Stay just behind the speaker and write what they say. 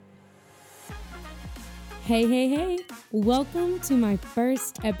Hey, hey, hey. Welcome to my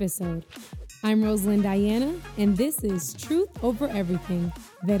first episode. I'm Rosalind Diana, and this is Truth Over Everything,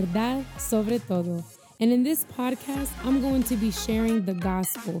 Verdad Sobre Todo. And in this podcast, I'm going to be sharing the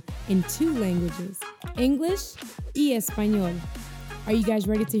gospel in two languages, English y Español. Are you guys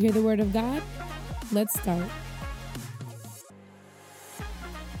ready to hear the word of God? Let's start.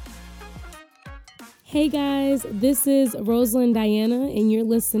 Hey guys, this is Rosalind Diana, and you're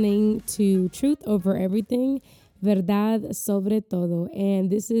listening to Truth Over Everything, Verdad Sobre Todo. And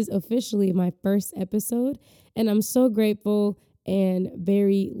this is officially my first episode, and I'm so grateful and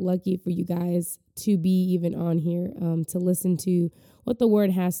very lucky for you guys to be even on here to listen to what the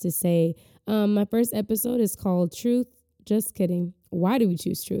word has to say. My first episode is called Truth. Just kidding. Why do we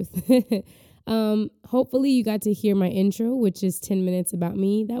choose truth? Hopefully you got to hear my intro, which is 10 minutes about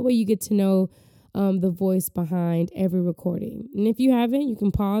me. That way you get to know the voice behind every recording. And if you haven't, you can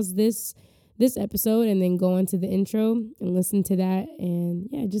pause this episode and then go into the intro and listen to that and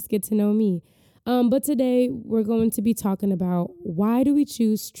just get to know me. But today we're going to be talking about why do we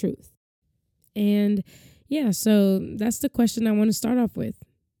choose truth? And so that's the question I want to start off with.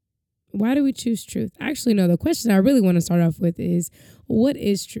 Why do we choose truth? Actually, no, the question I really want to start off with is, what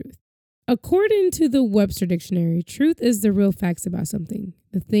is truth? According to the Webster Dictionary, truth is the real facts about something,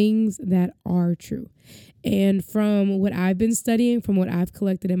 the things that are true. And from what I've been studying, from what I've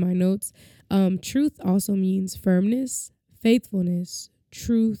collected in my notes, truth also means firmness, faithfulness,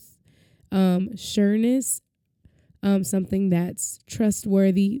 truth, sureness, something that's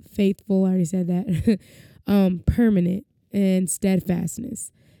trustworthy, faithful, I already said that, permanent, and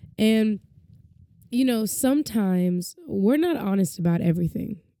steadfastness. And, sometimes we're not honest about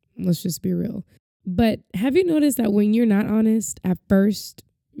everything. Let's just be real. But have you noticed that when you're not honest at first,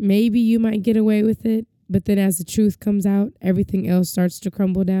 maybe you might get away with it, but then as the truth comes out, everything else starts to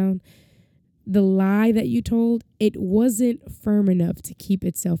crumble down? The lie that you told, it wasn't firm enough to keep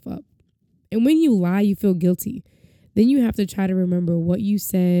itself up. And when you lie, you feel guilty. Then you have to try to remember what you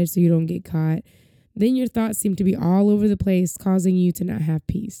said so you don't get caught. Then your thoughts seem to be all over the place, causing you to not have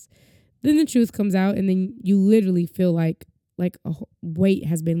peace. Then the truth comes out, and then you literally feel like a weight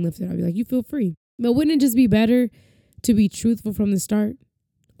has been lifted off you, like you feel free. But wouldn't it just be better to be truthful from the start?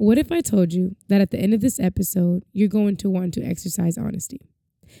 What if I told you that at the end of this episode, you're going to want to exercise honesty?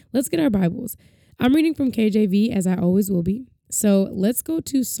 Let's get our Bibles. I'm reading from KJV, as I always will be. So let's go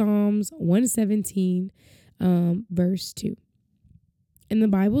to Psalms 117, verse 2. And the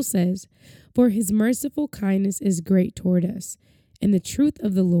Bible says, "For his merciful kindness is great toward us, and the truth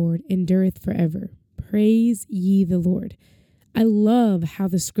of the Lord endureth forever. Praise ye the Lord." I love how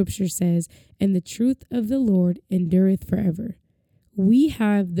the scripture says, "And the truth of the Lord endureth forever." We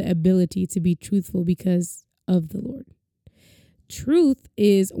have the ability to be truthful because of the Lord. Truth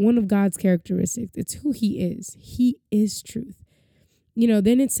is one of God's characteristics. It's who he is. He is truth.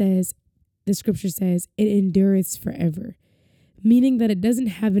 Then it says, the scripture says, it endureth forever, meaning that it doesn't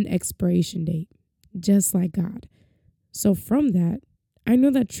have an expiration date, just like God. So from that, I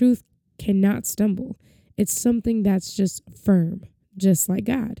know that truth cannot stumble. It's something that's just firm, just like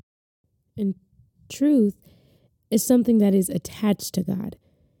God. And truth is something that is attached to God.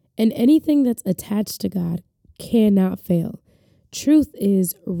 And anything that's attached to God cannot fail. Truth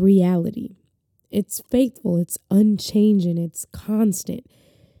is reality. It's faithful, it's unchanging, it's constant.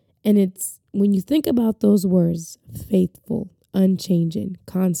 And it's, when you think about those words, faithful, unchanging,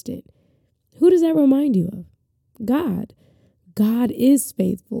 constant, who does that remind you of? God. God is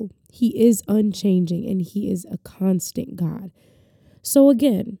faithful. He is unchanging, and he is a constant God. So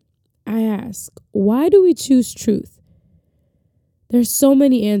again, I ask, why do we choose truth? There's so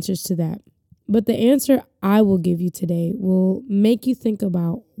many answers to that, but the answer I will give you today will make you think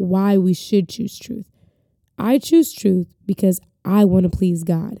about why we should choose truth. I choose truth because I want to please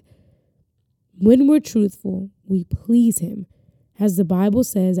God. When we're truthful, we please him, as the Bible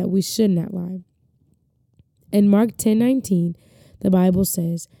says that we should not lie. In Mark 10:19, the Bible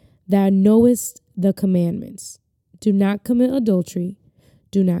says, "Thou knowest the commandments. Do not commit adultery.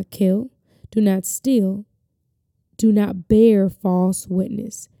 Do not kill. Do not steal. Do not bear false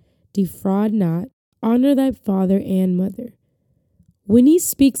witness. Defraud not. Honor thy father and mother." When he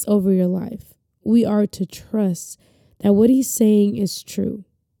speaks over your life, we are to trust that what he's saying is true.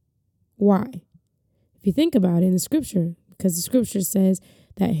 Why? If you think about it in the scripture, because the scripture says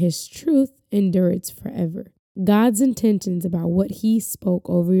that his truth endureth forever. God's intentions about what he spoke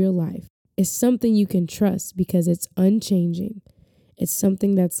over your life is something you can trust because it's unchanging. It's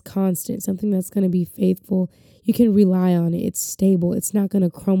something that's constant, something that's going to be faithful. You can rely on it. It's stable. It's not going to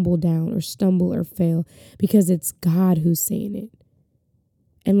crumble down or stumble or fail because it's God who's saying it.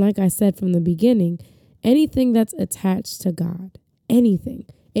 And like I said from the beginning, Anything that's attached to God, anything,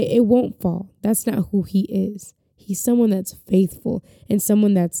 it won't fall. That's not who he is. He's someone that's faithful and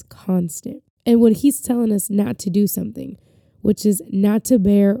someone that's constant. And when he's telling us not to do something, which is not to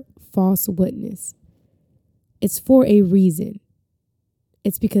bear false witness, it's for a reason.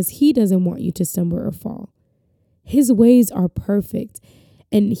 It's because he doesn't want you to stumble or fall. His ways are perfect,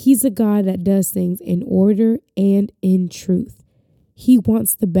 and he's a God that does things in order and in truth. He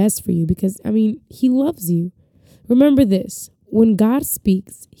wants the best for you because, he loves you. Remember this, when God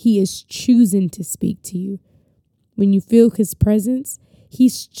speaks, he is choosing to speak to you. When you feel his presence,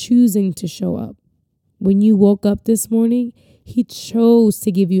 he's choosing to show up. When you woke up this morning, he chose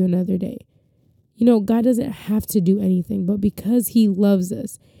to give you another day. God doesn't have to do anything, but because he loves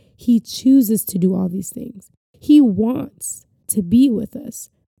us, he chooses to do all these things. He wants to be with us.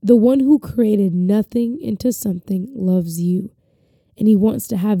 The one who created nothing into something loves you, and he wants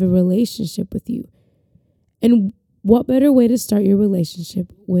to have a relationship with you. And what better way to start your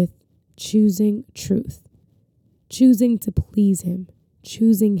relationship with choosing truth, choosing to please him,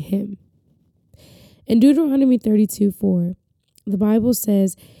 choosing him. In Deuteronomy 32:4, the Bible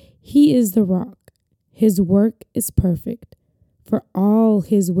says, he is the rock. His work is perfect, for all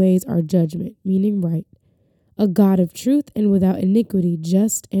his ways are judgment, meaning right. A God of truth and without iniquity,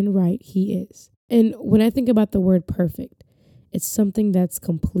 just and right he is. And when I think about the word perfect, it's something that's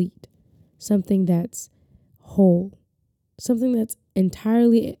complete, something that's whole, something that's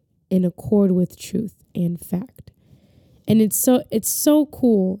entirely in accord with truth and fact. And it's so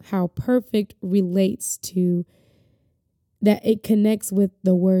cool how perfect relates to that. It connects with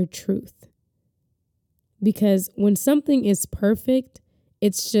the word truth. Because when something is perfect,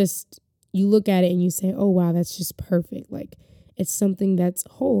 it's just, you look at it and you say, oh, wow, that's just perfect. Like, it's something that's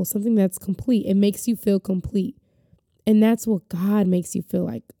whole, something that's complete. It makes you feel complete. And that's what God makes you feel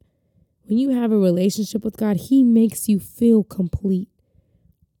like. When you have a relationship with God, he makes you feel complete.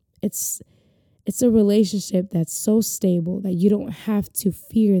 It's a relationship that's so stable that you don't have to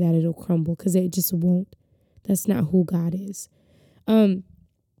fear that it'll crumble, because it just won't. That's not who God is.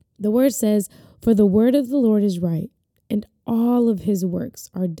 The word says, for the word of the Lord is right, and all of his works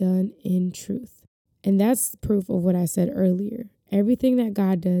are done in truth. And that's proof of what I said earlier. Everything that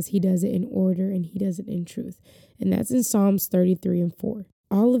God does, he does it in order and he does it in truth. And that's in Psalms 33:4.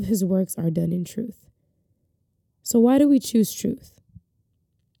 All of his works are done in truth. So why do we choose truth?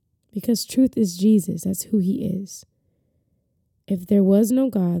 Because truth is Jesus. That's who he is. If there was no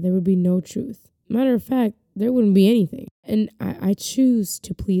God, there would be no truth. Matter of fact, there wouldn't be anything. And I choose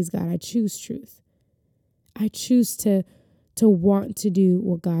to please God. I choose truth. I choose to want to do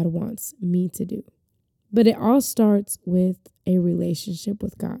what God wants me to do. But it all starts with a relationship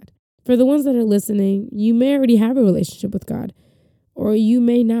with God. For the ones that are listening, you may already have a relationship with God, or you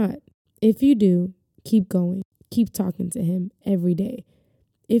may not. If you do, keep going. Keep talking to him every day.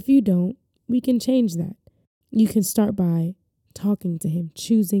 If you don't, we can change that. You can start by talking to him,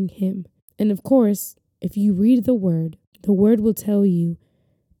 choosing him. And of course, if you read the word will tell you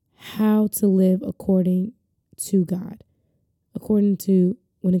how to live according to God, according to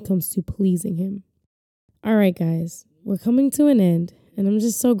when it comes to pleasing him. All right, guys, we're coming to an end, and I'm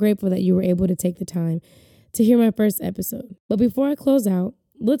just so grateful that you were able to take the time to hear my first episode. But before I close out,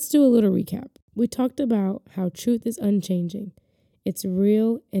 let's do a little recap. We talked about how truth is unchanging. It's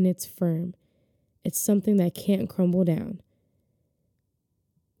real and it's firm. It's something that can't crumble down.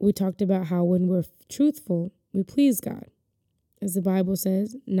 We talked about how when we're truthful, we please God. As the Bible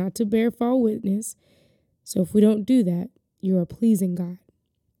says, not to bear false witness. So if we don't do that, you are pleasing God.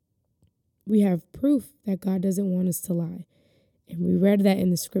 We have proof that God doesn't want us to lie. And we read that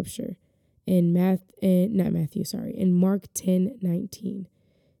in the scripture in Mark 10:19.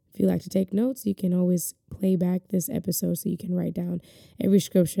 If you like to take notes, you can always play back this episode so you can write down every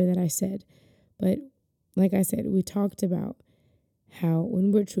scripture that I said. But like I said, we talked about how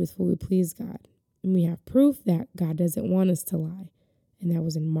when we're truthful, we please God. And we have proof that God doesn't want us to lie. And that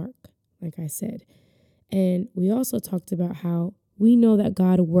was in Mark, like I said. And we also talked about how we know that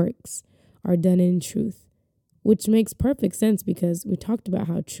God's works are done in truth, which makes perfect sense because we talked about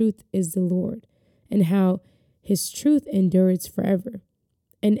how truth is the Lord and how his truth endures forever.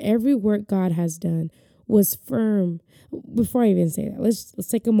 And every work God has done was firm. Before I even say that, let's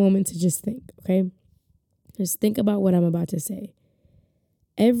take a moment to just think, okay? Just think about what I'm about to say.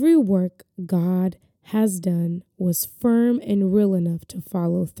 Every work God has done was firm and real enough to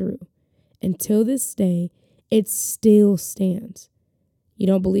follow through. Until this day, it still stands. You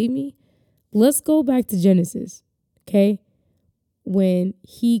don't believe me? Let's go back to Genesis, okay? When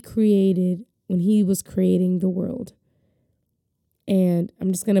he was creating the world. And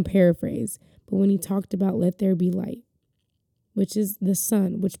I'm just going to paraphrase, but when he talked about let there be light, which is the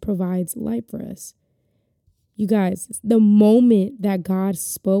sun, which provides light for us. You guys, the moment that God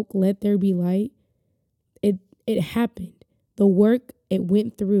spoke, let there be light, it happened. The work, it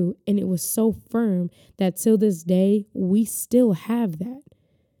went through, and it was so firm that till this day, we still have that.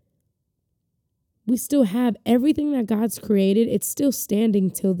 We still have everything that God's created. It's still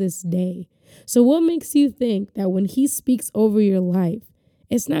standing till this day. So what makes you think that when he speaks over your life,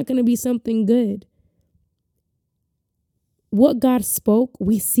 it's not going to be something good? What God spoke,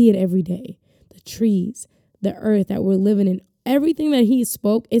 we see it every day. The trees, the earth that we're living in, everything that he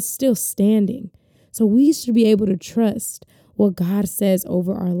spoke is still standing. So we should be able to trust what God says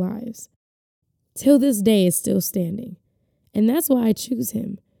over our lives. Till this day, it's still standing. And that's why I choose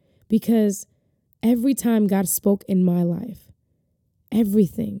him. Because every time God spoke in my life,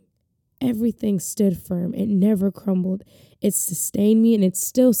 everything stood firm. It never crumbled. It sustained me, and it's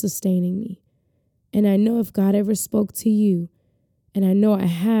still sustaining me. And I know if God ever spoke to you, and I know I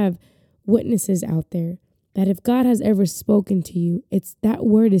have witnesses out there, that if God has ever spoken to you, it's that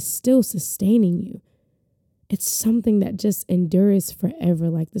word is still sustaining you. It's something that just endures forever,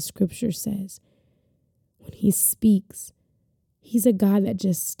 like the scripture says. When he speaks, he's a God that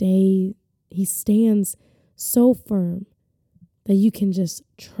just he stands so firm that you can just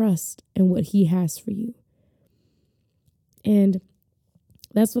trust in what he has for you. And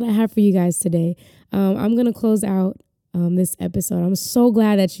that's what I have for you guys today. I'm going to close out this episode. I'm so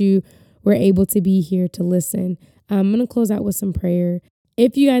glad that you were able to be here to listen. I'm going to close out with some prayer.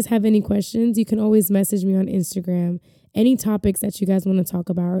 If you guys have any questions, you can always message me on Instagram. Any topics that you guys want to talk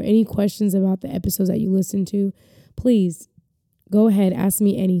about or any questions about the episodes that you listen to, please go ahead, ask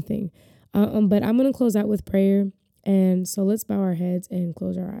me anything. But I'm going to close out with prayer. And so let's bow our heads and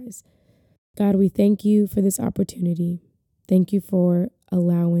close our eyes. God, we thank you for this opportunity. Thank you for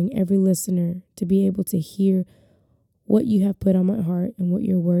allowing every listener to be able to hear what you have put on my heart and what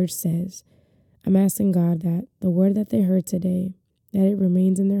your word says. I'm asking God that the word that they heard today, that it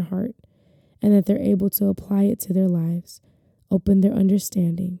remains in their heart and that they're able to apply it to their lives, open their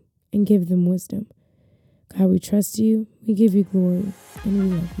understanding, and give them wisdom. God, we trust you, we give you glory, and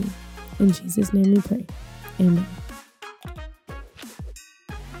we love you. In Jesus' name we pray. Amen.